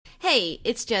Hey,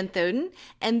 it's Jen Thoden,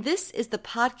 and this is the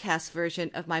podcast version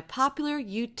of my popular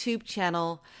YouTube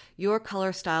channel, Your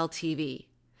Color Style TV.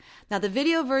 Now, the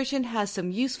video version has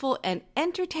some useful and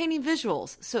entertaining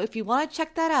visuals, so if you want to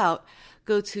check that out,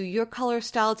 go to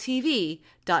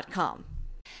yourcolorstyletv.com.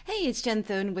 Hey, it's Jen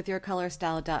Thoden with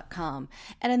yourcolorstyle.com,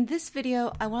 and in this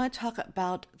video, I want to talk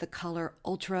about the color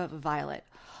Ultraviolet.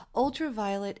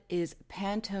 Ultraviolet is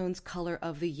Pantone's color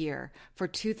of the year for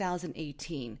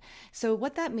 2018. So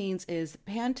what that means is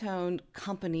Pantone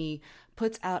company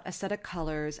puts out a set of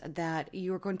colors that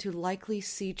you're going to likely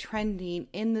see trending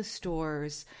in the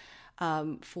stores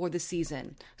for the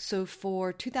season. So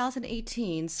for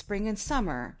 2018, spring and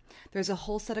summer, there's a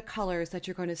whole set of colors that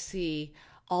you're going to see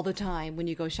all the time when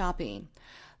you go shopping.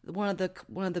 One of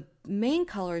the main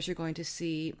colors you're going to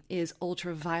see is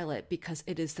ultraviolet because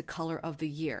it is the color of the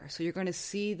year. So you're going to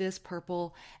see this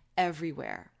purple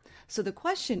everywhere. So the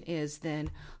question is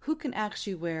then, who can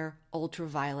actually wear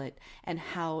ultraviolet and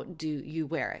how do you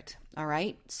wear it? All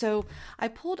right. So I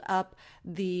pulled up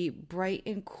the Bright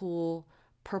and Cool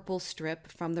purple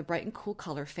strip from the Bright and Cool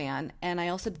color fan, and I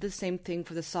also did the same thing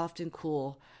for the Soft and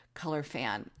Cool color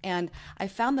fan, and I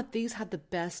found that these had the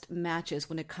best matches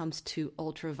when it comes to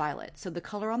ultraviolet. So the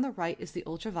color on the right is the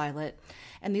ultraviolet,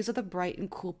 and these are the Bright and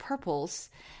Cool purples,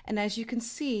 and as you can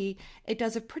see, it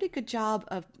does a pretty good job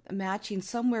of matching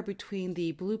somewhere between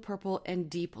the blue purple and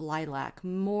deep lilac,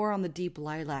 more on the deep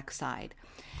lilac side.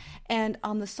 And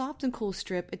on the Soft and Cool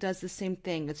strip, it does the same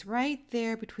thing. It's right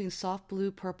there between soft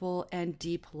blue, purple, and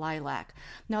deep lilac.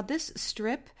 Now this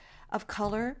strip of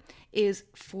color is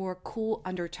for cool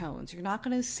undertones. You're not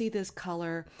going to see this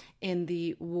color in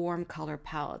the warm color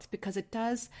palettes because it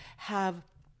does have,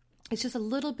 it's just a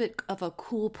little bit of a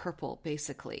cool purple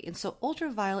basically. And so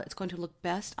ultraviolet is going to look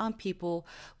best on people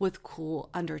with cool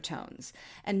undertones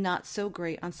and not so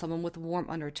great on someone with warm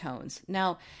undertones.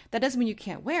 Now, that doesn't mean you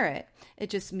can't wear it. It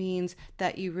just means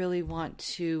that you really want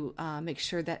to make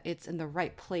sure that it's in the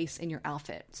right place in your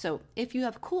outfit. So if you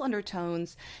have cool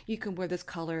undertones, you can wear this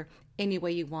color any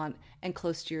way you want and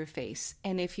close to your face.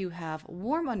 And if you have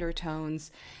warm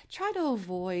undertones, try to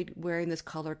avoid wearing this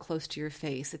color close to your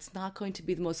face. It's not going to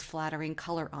be the most flattering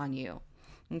color on you.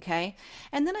 Okay,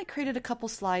 and then I created a couple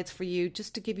slides for you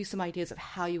just to give you some ideas of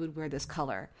how you would wear this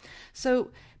color.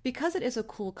 So because it is a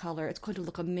cool color, it's going to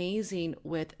look amazing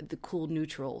with the cool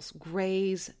neutrals.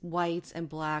 Grays, whites, and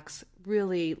blacks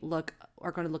really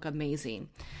are going to look amazing.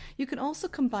 You can also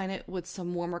combine it with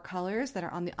some warmer colors that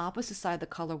are on the opposite side of the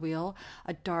color wheel,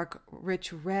 a dark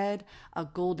rich red, a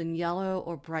golden yellow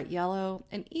or bright yellow,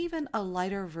 and even a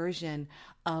lighter version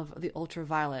of the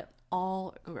ultraviolet.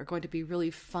 All are going to be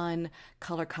really fun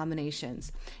color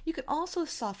combinations. You can also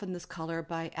soften this color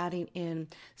by adding in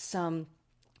some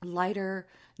lighter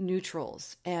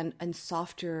neutrals and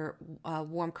softer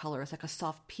warm colors like a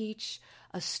soft peach,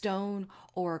 a stone,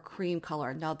 or a cream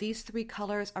color. Now these three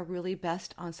colors are really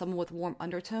best on someone with warm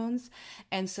undertones,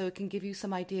 and so it can give you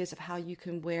some ideas of how you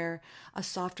can wear a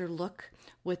softer look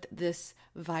with this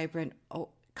vibrant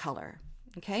color.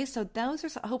 Okay, so those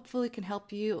are hopefully can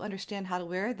help you understand how to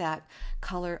wear that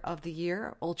color of the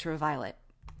year, ultraviolet.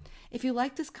 If you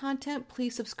like this content,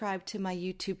 please subscribe to my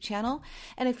YouTube channel.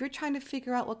 And if you're trying to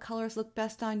figure out what colors look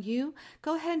best on you,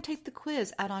 go ahead and take the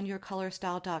quiz out on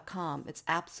yourcolorstyle.com. It's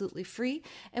absolutely free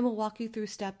and will walk you through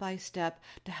step by step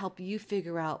to help you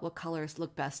figure out what colors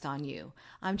look best on you.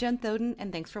 I'm Jen Thoden,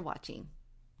 and thanks for watching.